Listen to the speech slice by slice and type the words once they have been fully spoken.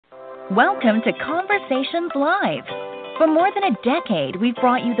Welcome to Conversations Live. For more than a decade, we've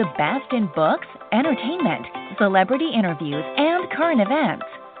brought you the best in books, entertainment, celebrity interviews, and current events.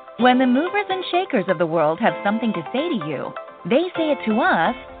 When the movers and shakers of the world have something to say to you, they say it to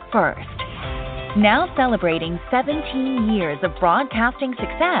us first. Now celebrating 17 years of broadcasting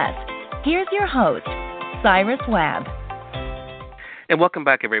success, here's your host, Cyrus Webb. And welcome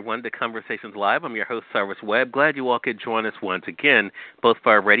back, everyone, to Conversations Live. I'm your host, Cyrus Webb. Glad you all could join us once again, both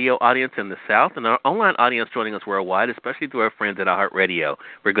for our radio audience in the South and our online audience joining us worldwide, especially through our friends at iHeartRadio.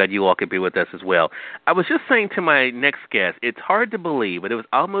 We're glad you all could be with us as well. I was just saying to my next guest, it's hard to believe, but it was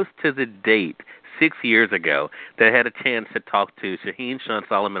almost to the date 6 years ago that I had a chance to talk to Shahin Sean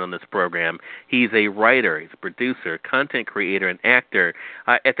Solimon on this program. He's a writer, he's a producer, content creator, and actor.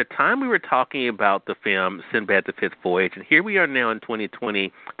 At the time, we were talking about the film Sinbad the Fifth Voyage, and here we are now in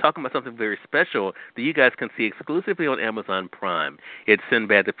 2020 talking about something very special that you guys can see exclusively on Amazon Prime. It's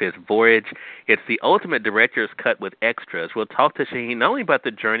Sinbad the Fifth Voyage. It's the ultimate director's cut with extras. We'll talk to Shahin not only about the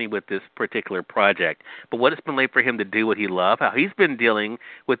journey with this particular project, but what it's been like for him to do what he loves, how he's been dealing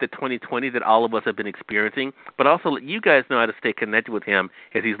with the 2020 that all of us have been experiencing, but also let you guys know how to stay connected with him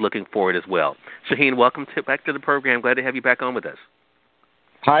as he's looking forward as well. Shahin, welcome back to the program. Glad to have you back on with us.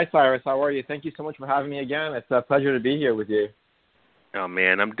 Hi, Cyrus. How are you? Thank you so much for having me again. It's a pleasure to be here with you. Oh,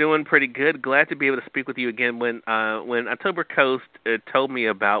 man, I'm doing pretty good. Glad to be able to speak with you again. When October Coast told me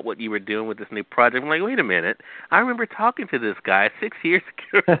about what you were doing with this new project, I'm like, wait a minute. I remember talking to this guy 6 years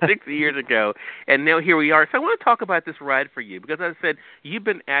ago, and now here we are. So I want to talk about this ride for you because, as I said, you've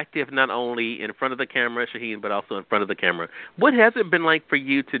been active not only in front of the camera, Shahin, but also in front of the camera. What has it been like for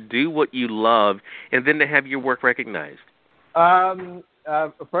you to do what you love and then to have your work recognized?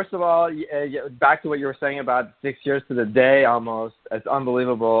 First of all, back to what you were saying about 6 years to the day almost. It's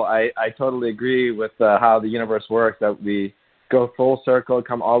unbelievable. I totally agree with how the universe works, that we go full circle,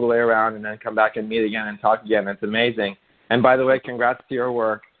 come all the way around, and then come back and meet again and talk again. It's amazing. And by the way, congrats to your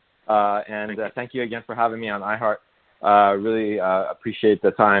work. Thank you again for having me on iHeart. Really appreciate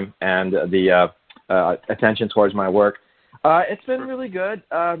the time and the attention towards my work. It's been really good.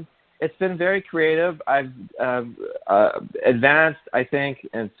 It's been very creative. I've advanced, I think,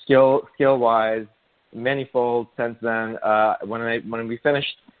 in skill-wise, manyfold since then. When we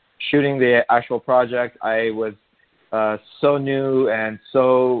finished shooting the actual project, I was so new and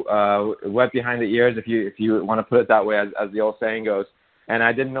so wet behind the ears, if you want to put it that way, as the old saying goes. And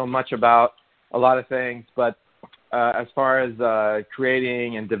I didn't know much about a lot of things, but as far as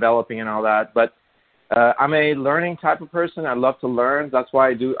creating and developing and all that, but I'm a learning type of person. I love to learn. That's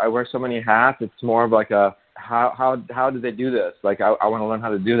why I wear so many hats. It's more of like a how do they do this? Like I want to learn how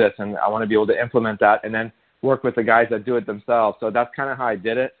to do this, and I want to be able to implement that, and then work with the guys that do it themselves. So that's kind of how I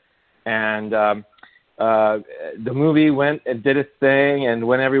did it. And the movie did its thing and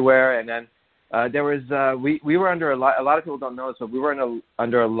went everywhere. And then there was we were under a lot of people don't know this, but we were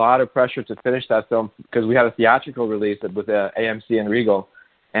under a lot of pressure to finish that film because we had a theatrical release with AMC and Regal.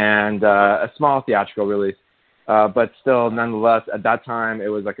 And a small theatrical release, but still, nonetheless, at that time, it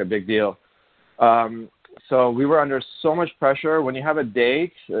was like a big deal. So we were under so much pressure. When you have a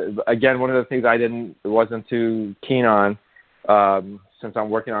date, again, one of the things I wasn't too keen on, since I'm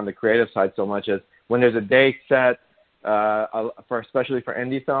working on the creative side so much, is when there's a date set, especially for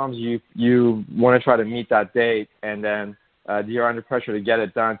indie films, you want to try to meet that date, and then you're under pressure to get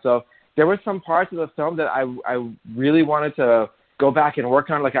it done. So there were some parts of the film that I really wanted to go back and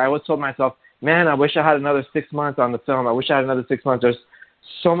work on. Like I always told myself, man, I wish I had another 6 months on the film. I wish I had another 6 months. There's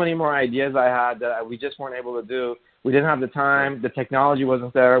so many more ideas I had that we just weren't able to do. We didn't have the time. The technology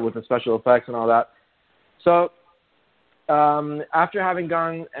wasn't there with the special effects and all that. So after having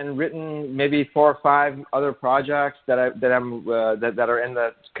gone and written maybe 4 or 5 other projects that are in the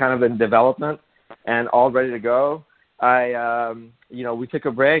kind of in development and all ready to go, we took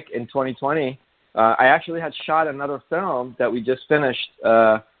a break in 2020. I actually had shot another film that we just finished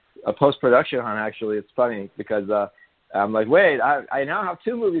a post-production on, actually. It's funny because I'm like, wait, I now have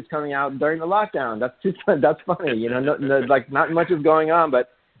 2 movies coming out during the lockdown. That's funny. Like not much is going on,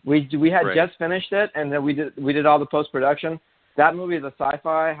 but we had just finished it, and then we did all the post-production. That movie is a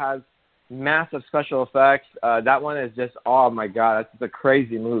sci-fi, has massive special effects. That one is just, oh my God, that's just a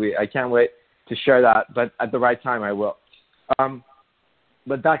crazy movie. I can't wait to share that, but at the right time I will.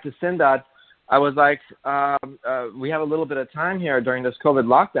 But back to Sinbad, I was like, we have a little bit of time here during this COVID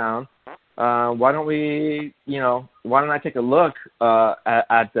lockdown. Why don't I take a look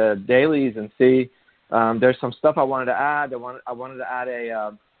at the dailies and see? There's some stuff I wanted to add. I wanted to add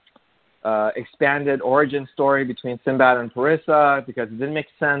a expanded origin story between Sinbad and Parissa because it didn't make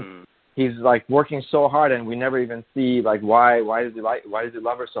sense. he's like working so hard, and we never even see like why does he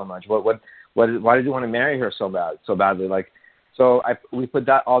love her so much? Why does he want to marry her so badly? Like, so we put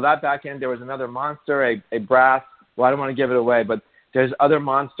all that back in. There was another monster, a brass. Well, I don't want to give it away, but there's other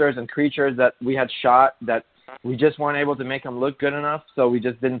monsters and creatures that we had shot that we just weren't able to make them look good enough, so we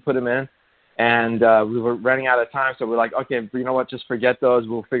just didn't put them in. And we were running out of time, so we're like, okay, you know what, just forget those.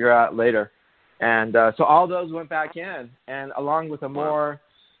 We'll figure out later. And so all those went back in, and along with a more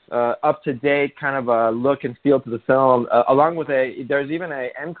up-to-date kind of a look and feel to the film, along with there's even a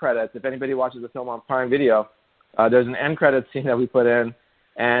end credits. If anybody watches the film on Prime Video, there's an end credits scene that we put in,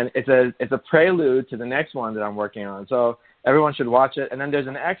 and it's a prelude to the next one that I'm working on. So everyone should watch it. And then there's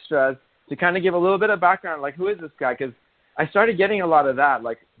an extra to kind of give a little bit of background, like, who is this guy? Because I started getting a lot of that,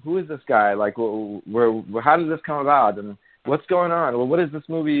 like, who is this guy? Like, how did this come about? And what's going on? Well, what is this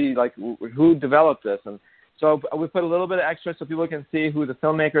movie, like, who developed this? And so we put a little bit of extra so people can see who the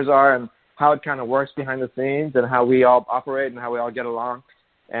filmmakers are and how it kind of works behind the scenes and how we all operate and how we all get along.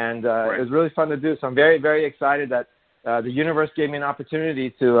 And right. It was really fun to do. So I'm very, very excited that the universe gave me an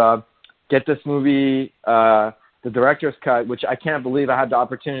opportunity to get this movie, the director's cut, which I can't believe I had the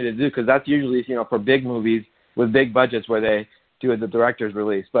opportunity to do, because that's usually, for big movies with big budgets where they do the director's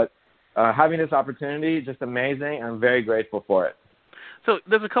release. But having this opportunity, just amazing. I'm very grateful for it. So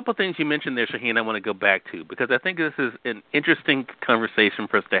there's a couple of things you mentioned there, Shahin, I want to go back to, because I think this is an interesting conversation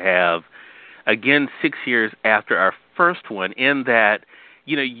for us to have, again, 6 years after our first one, in that,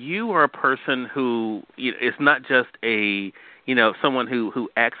 you are a person who is not just someone who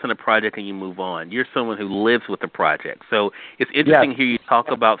acts in a project and you move on. You're someone who lives with the project. So it's interesting to hear you talk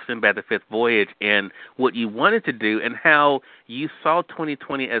about Sinbad the Fifth Voyage and what you wanted to do and how you saw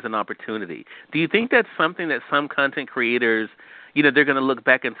 2020 as an opportunity. Do you think that's something that some content creators, they're going to look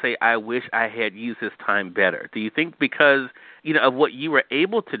back and say, I wish I had used this time better? Do you think because, of what you were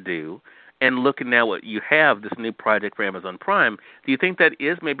able to do and looking now what you have, this new project for Amazon Prime, do you think that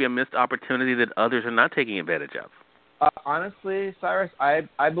is maybe a missed opportunity that others are not taking advantage of? Honestly, Cyrus,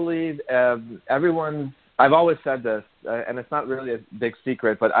 I believe I've always said this, and it's not really a big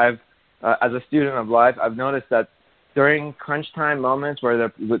secret, but as a student of life, I've noticed that during crunch time moments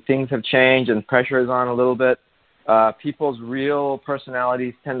where things have changed and pressure is on a little bit, people's real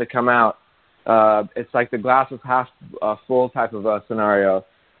personalities tend to come out. It's like the glass is half full type of a scenario.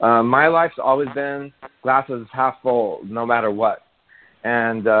 My life's always been glasses half full, no matter what.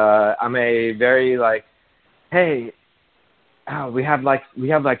 And I'm a very hey, we have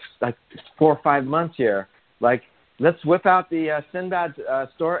 4 or 5 months here. Like, let's whip out the Sinbad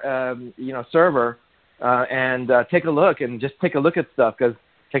server and take a look at stuff, because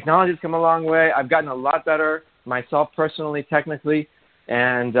technology's come a long way. I've gotten a lot better myself personally, technically,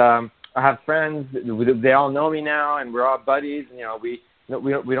 and I have friends. They all know me now, and we're all buddies.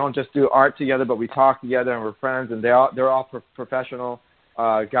 We don't just do art together, but we talk together, and we're friends. And they're all professional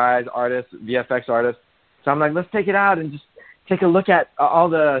guys, artists, VFX artists. So I'm like, let's take it out and just take a look at all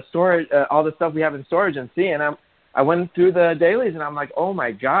the storage, all the stuff we have in storage, and see. And I went through the dailies, and I'm like, oh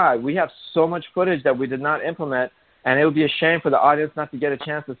my God, we have so much footage that we did not implement, and it would be a shame for the audience not to get a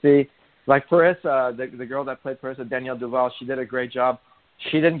chance to see. Like Parissa, the girl that played Parissa, Danielle Duval, she did a great job.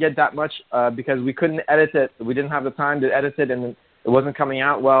 She didn't get that much because we couldn't edit it. We didn't have the time to edit it, and it wasn't coming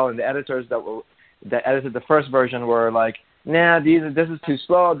out well. And the editors that edited the first version were like, nah, this is too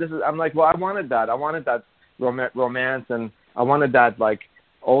slow. I'm like, well, I wanted that. I wanted that romance, and I wanted that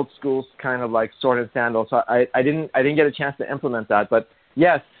old school kind of sword and sandal. So I didn't get a chance to implement that. But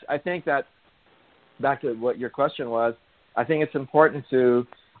yes, I think that back to what your question was, I think it's important to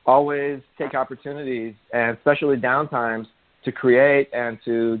always take opportunities, and especially downtimes, to create and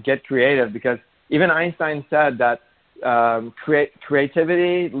to get creative, because even Einstein said that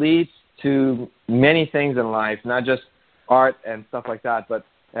creativity leads to many things in life, not just art and stuff like that, but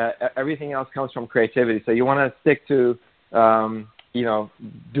everything else comes from creativity. So you want to stick to,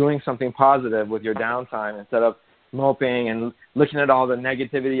 doing something positive with your downtime instead of moping and looking at all the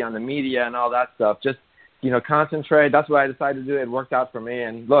negativity on the media and all that stuff. Just, concentrate. That's what I decided to do. It worked out for me.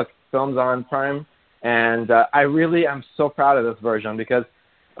 And look, film's on Prime. And I really am so proud of this version, because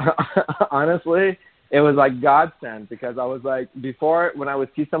honestly, it was like godsend, because I was like, before, when I would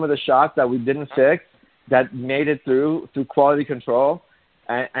see some of the shots that we didn't fix that made it through quality control,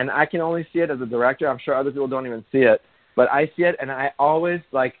 and I can only see it as a director. I'm sure other people don't even see it, but I see it, and I always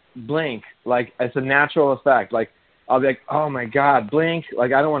blink, it's a natural effect. I'll be like, oh my God, blink. I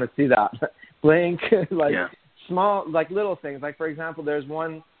don't want to see that. Blink, small, little things. For example, there's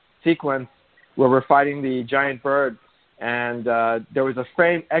one sequence where we're fighting the giant bird, and there was a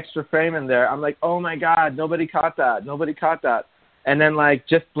extra frame in there. I'm like, oh my God, nobody caught that. and then like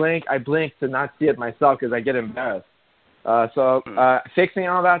just I blink to not see it myself because I get embarrassed. Fixing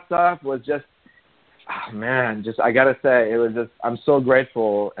all that stuff was just, oh man, just I gotta say, it was just, I'm so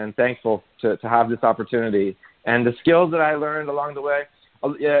grateful and thankful to have this opportunity and the skills that I learned along the way.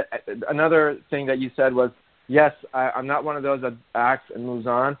 Another thing that you said was, yes, I'm not one of those that acts and moves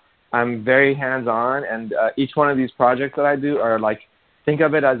on. I'm very hands-on, and each one of these projects that I do are like, think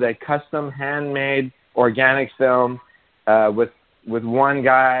of it as a custom, handmade, organic film with one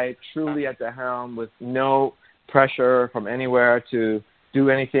guy truly at the helm, with no pressure from anywhere to do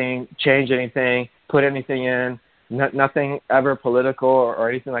anything, change anything, put anything in, nothing ever political or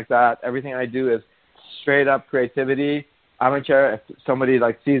anything like that. Everything I do is straight up creativity. I don't care if somebody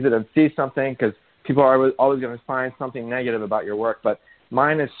like sees it and sees something, because people are always going to find something negative about your work, but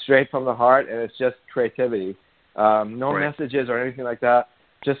mine is straight from the heart, and it's just creativity. No messages or anything like that.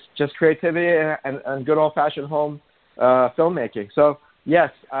 Just creativity and good old-fashioned home filmmaking. So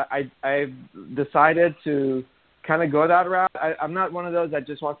yes, I've decided to kind of go that route. I'm not one of those that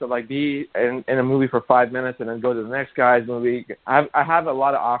just wants to like be in a movie for 5 minutes and then go to the next guy's movie. I have a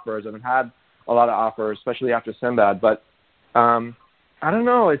lot of offers, and I've had a lot of offers, especially after Sinbad. But I don't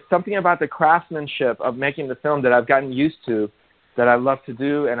know. It's something about the craftsmanship of making the film that I've gotten used to, that I love to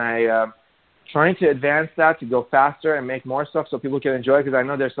do, and I'm trying to advance that to go faster and make more stuff so people can enjoy it, because I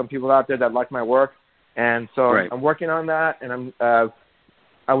know there's some people out there that like my work, and so I'm working on that, and I'm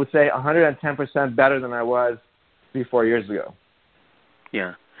I would say 110% better than I was 3-4 years ago.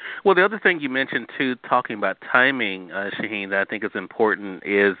 Yeah. Well, the other thing you mentioned, too, talking about timing, Shahin, that I think is important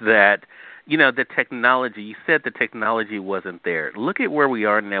is that, you know, the technology, you said the technology wasn't there. Look at where we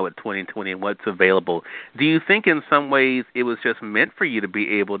are now at 2020 and what's available. Do you think in some ways it was just meant for you to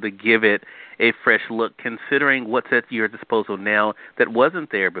be able to give it a fresh look, considering what's at your disposal now that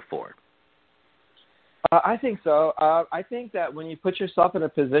wasn't there before? I think so. I think that when you put yourself in a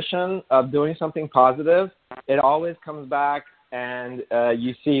position of doing something positive, it always comes back and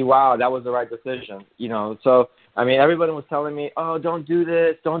you see, wow, that was the right decision. You know, so, I mean, everybody was telling me, oh, don't do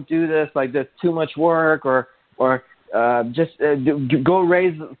this, like there's too much work, or just go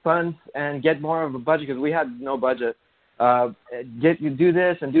raise funds and get more of a budget, because we had no budget. Do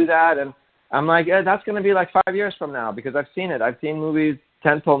this and do that. And I'm like, that's going to be like 5 years from now, because I've seen it. I've seen movies,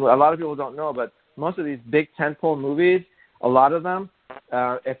 tentpole. A lot of people don't know, but most of these big tentpole movies, a lot of them,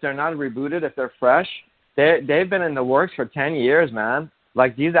 if they're not rebooted, if they're fresh, they've been in the works for 10 years, man.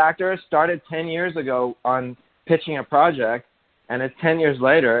 Like, these actors started 10 years ago on pitching a project, and it's 10 years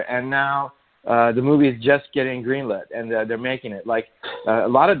later, and now the movie is just getting greenlit, and they're making it. Like, a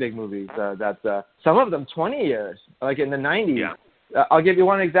lot of big movies, some of them 20 years, like in the 90s. Yeah. I'll give you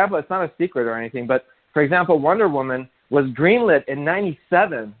one example. It's not a secret or anything, but, for example, Wonder Woman was greenlit in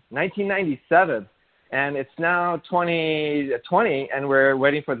 1997, and it's now 2020, and we're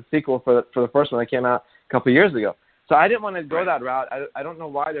waiting for the sequel for the first one that came out a couple of years ago. So I didn't want to go that route. I don't know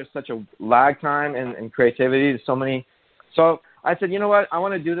why there's such a lag time in creativity. There's so many. So I said, you know what? I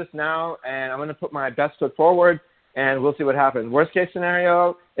want to do this now, and I'm going to put my best foot forward, and we'll see what happens. Worst case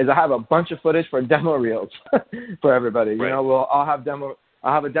scenario is I have a bunch of footage for demo reels for everybody. You know, I'll have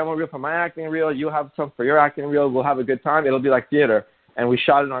a demo reel for my acting reel. You'll have some for your acting reel. We'll have a good time. It'll be like theater, and we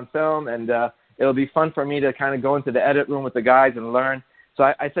shot it on film, and it'll be fun for me to kind of go into the edit room with the guys and learn. So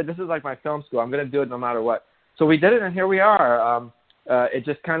I said, this is like my film school. I'm going to do it no matter what. So we did it, and here we are. It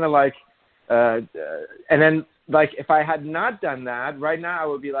just kind of like, and then like if I had not done that, right now I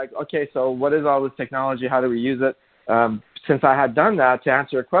would be like, okay, so what is all this technology? How do we use it? Since I had done that, to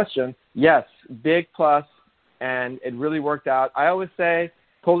answer your question, yes, big plus, and it really worked out. I always say,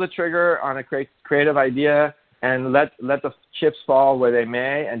 pull the trigger on a creative idea and let the chips fall where they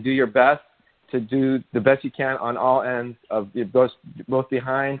may, and do your best to do the best you can on all ends of both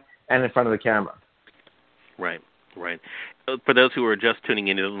behind and in front of the camera. Right. For those who are just tuning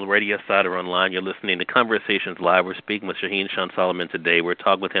in on the radio side or online, you're listening to Conversations Live. We're speaking with Shahin Sean Solimon today. We're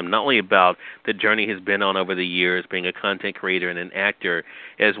talking with him not only about the journey he's been on over the years, being a content creator and an actor,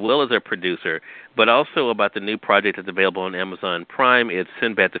 as well as a producer, but also about the new project that's available on Amazon Prime. It's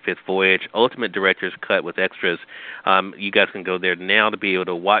Sinbad the Fifth Voyage, Ultimate Director's Cut with extras. You guys can go there now to be able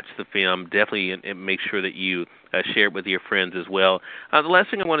to watch the film. Definitely and make sure that you share it with your friends as well. The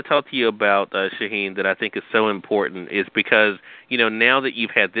last thing I want to talk to you about, Shahin, that I think is so important is because, you know, now that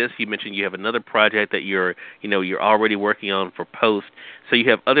you've had this, you mentioned you have another project that you're already working on for post, so you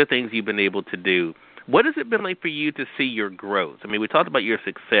have other things you've been able to do. What has it been like for you to see your growth? I mean, we talked about your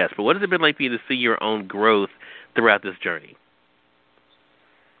success, but what has it been like for you to see your own growth throughout this journey?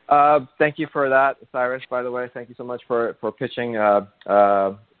 Thank you for that, Cyrus, by the way. Thank you so much for pitching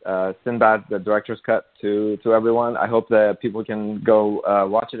Sinbad, the director's cut, to everyone. I hope that people can go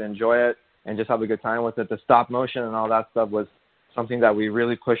watch it, enjoy it, and just have a good time with it. The stop motion and all that stuff was something that we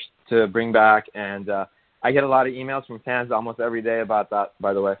really pushed to bring back, and I get a lot of emails from fans almost every day about that,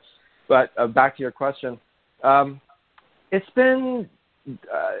 by the way. But back to your question. It's been,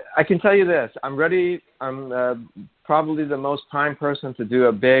 I can tell you this, I'm ready. I'm probably the most prime person to do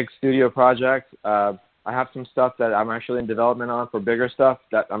a big studio project. I have some stuff that I'm actually in development on for bigger stuff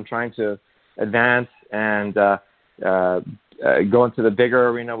that I'm trying to advance and go into the bigger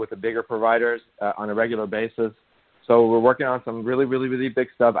arena with the bigger providers on a regular basis. So we're working on some really, really, really big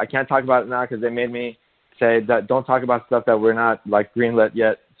stuff. I can't talk about it now because they made me say that don't talk about stuff that we're not like greenlit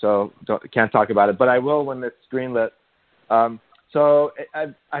yet. So can't talk about it, but I will when it's greenlit. So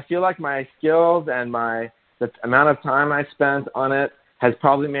I feel like my skills and the amount of time I spent on it has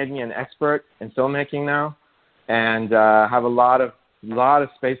probably made me an expert in filmmaking now, and have a lot of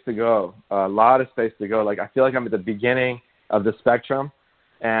space to go. Like I feel like I'm at the beginning of the spectrum,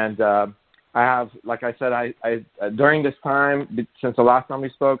 and I have, like I said, I during this time since the last time we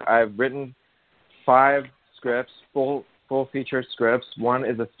spoke, I've written 5 scripts, full feature scripts. One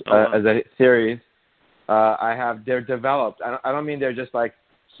is as a series. They're developed. I don't mean they're just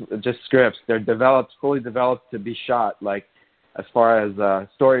scripts. They're developed, fully developed to be shot, like as far as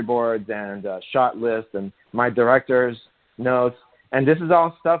storyboards and shot list and my director's notes. And this is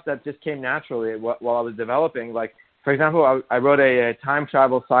all stuff that just came naturally while I was developing. Like, for example, I wrote a time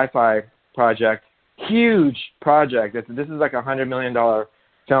travel sci-fi project, huge project. This is like $100 million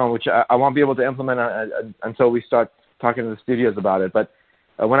film, which I won't be able to implement until we start talking to the studios about it. But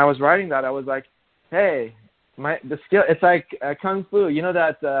when I was writing that, I was like, hey, the skill, it's like Kung Fu. You know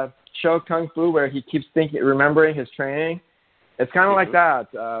that show Kung Fu where he keeps remembering his training? It's kind of like that.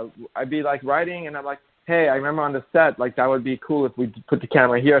 I'd be like writing and I'm like, hey, I remember on the set, like that would be cool if we put the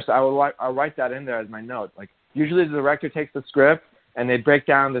camera here. So I'll write that in there as my note. Like usually the director takes the script and they break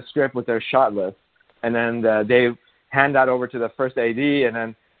down the script with their shot list. And then they hand that over to the first AD and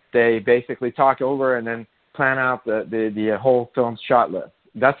then they basically talk over and then plan out the whole film's shot list.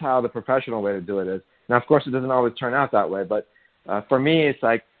 That's how the professional way to do it is. Now, of course, it doesn't always turn out that way, but for me, it's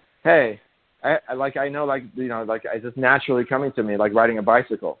like, hey, I know, it's just naturally coming to me, like riding a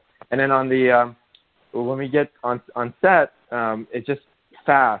bicycle. And then on the when we get on set, it's just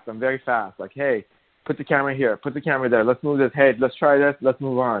fast. I'm very fast. Like, hey, put the camera here, put the camera there. Let's move this. Hey, let's try this. Let's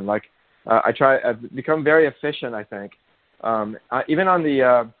move on. Like, I've become very efficient, I think. Even on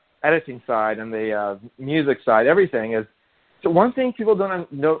the editing side and the music side, everything is. So one thing people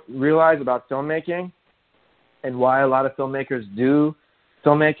don't realize about filmmaking and why a lot of filmmakers do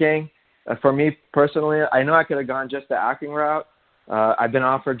filmmaking, for me personally, I know I could have gone just the acting route. I've been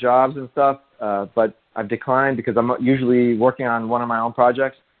offered jobs and stuff, but I've declined because I'm usually working on one of my own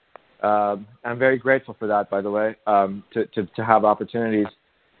projects. I'm very grateful for that, by the way, to have opportunities.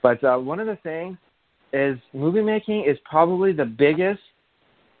 But one of the things is movie making is probably the biggest,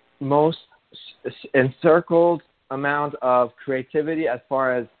 most encircled amount of creativity as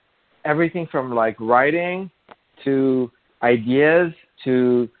far as everything from like writing to ideas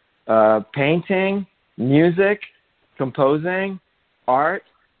to painting, music, composing, art,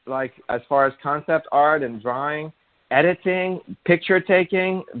 like as far as concept art and drawing, editing, picture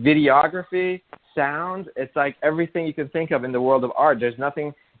taking, videography, sound. It's like everything you can think of in the world of art. There's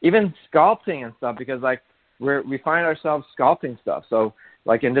nothing, even sculpting and stuff, because like we find ourselves sculpting stuff. So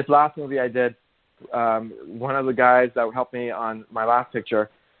like in this last movie I did, one of the guys that helped me on my last picture,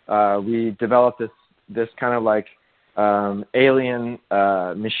 we developed this kind of like alien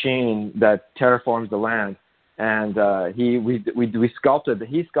machine that terraforms the land, and he sculpted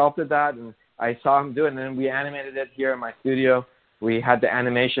that, and I saw him do it, and then we animated it here in my studio. We had the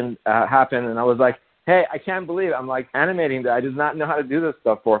animation happen, and I was like, hey, I can't believe it. I'm like animating that. I did not know how to do this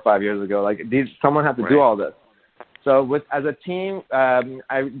stuff 4 or 5 years ago. Like someone had to do all this. So as a team,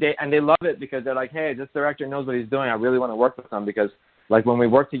 they love it because they're like, hey, this director knows what he's doing. I really want to work with him because, like, when we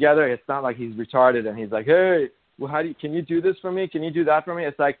work together, it's not like he's retarded and he's like, hey, well, can you do this for me? Can you do that for me?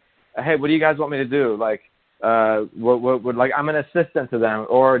 It's like, hey, what do you guys want me to do? Like, like I'm an assistant to them,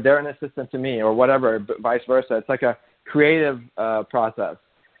 or they're an assistant to me, or whatever, vice versa. It's like a creative process,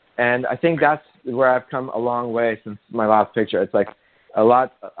 and I think that's where I've come a long way since my last picture. It's like I'm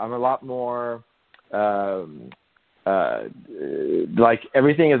a lot more. Like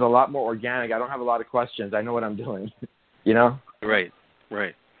everything is a lot more organic. I don't have a lot of questions. I know what I'm doing, you know? Right.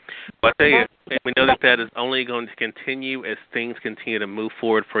 Well, I tell you, and we know that that is only going to continue as things continue to move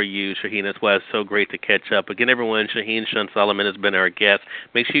forward for you, Shahin. That's why it's so great to catch up. Again, everyone, Shahin Sean Solimon has been our guest.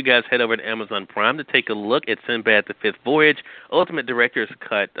 Make sure you guys head over to Amazon Prime to take a look at Sinbad the Fifth Voyage, Ultimate Director's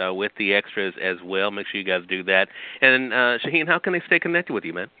Cut with the extras as well. Make sure you guys do that. And, Shahin, how can they stay connected with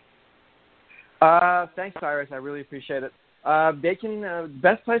you, man? Thanks, Cyrus. I really appreciate it. They can,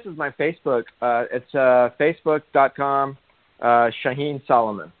 best place is my Facebook. It's facebook.com, Shahin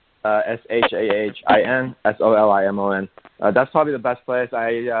Solimon. ShahinSolimon. That's probably the best place.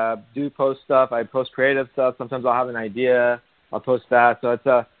 I do post stuff. I post creative stuff. Sometimes I'll have an idea. I'll post that. So it's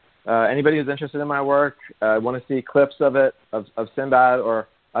anybody who's interested in my work, want to see clips of it, of Sinbad or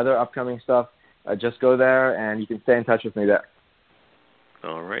other upcoming stuff, just go there and you can stay in touch with me there.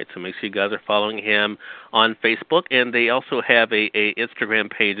 All right, so make sure you guys are following him on Facebook, and they also have a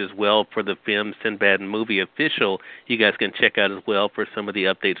Instagram page as well for the film Sinbad Movie Official. You guys can check out as well for some of the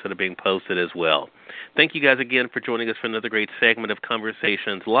updates that are being posted as well. Thank you guys again for joining us for another great segment of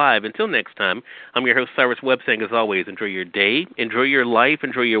Conversations Live. Until next time, I'm your host, Cyrus Webb, saying as always, enjoy your day, enjoy your life,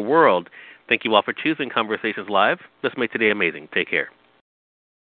 enjoy your world. Thank you all for choosing Conversations Live. Let's make today amazing. Take care.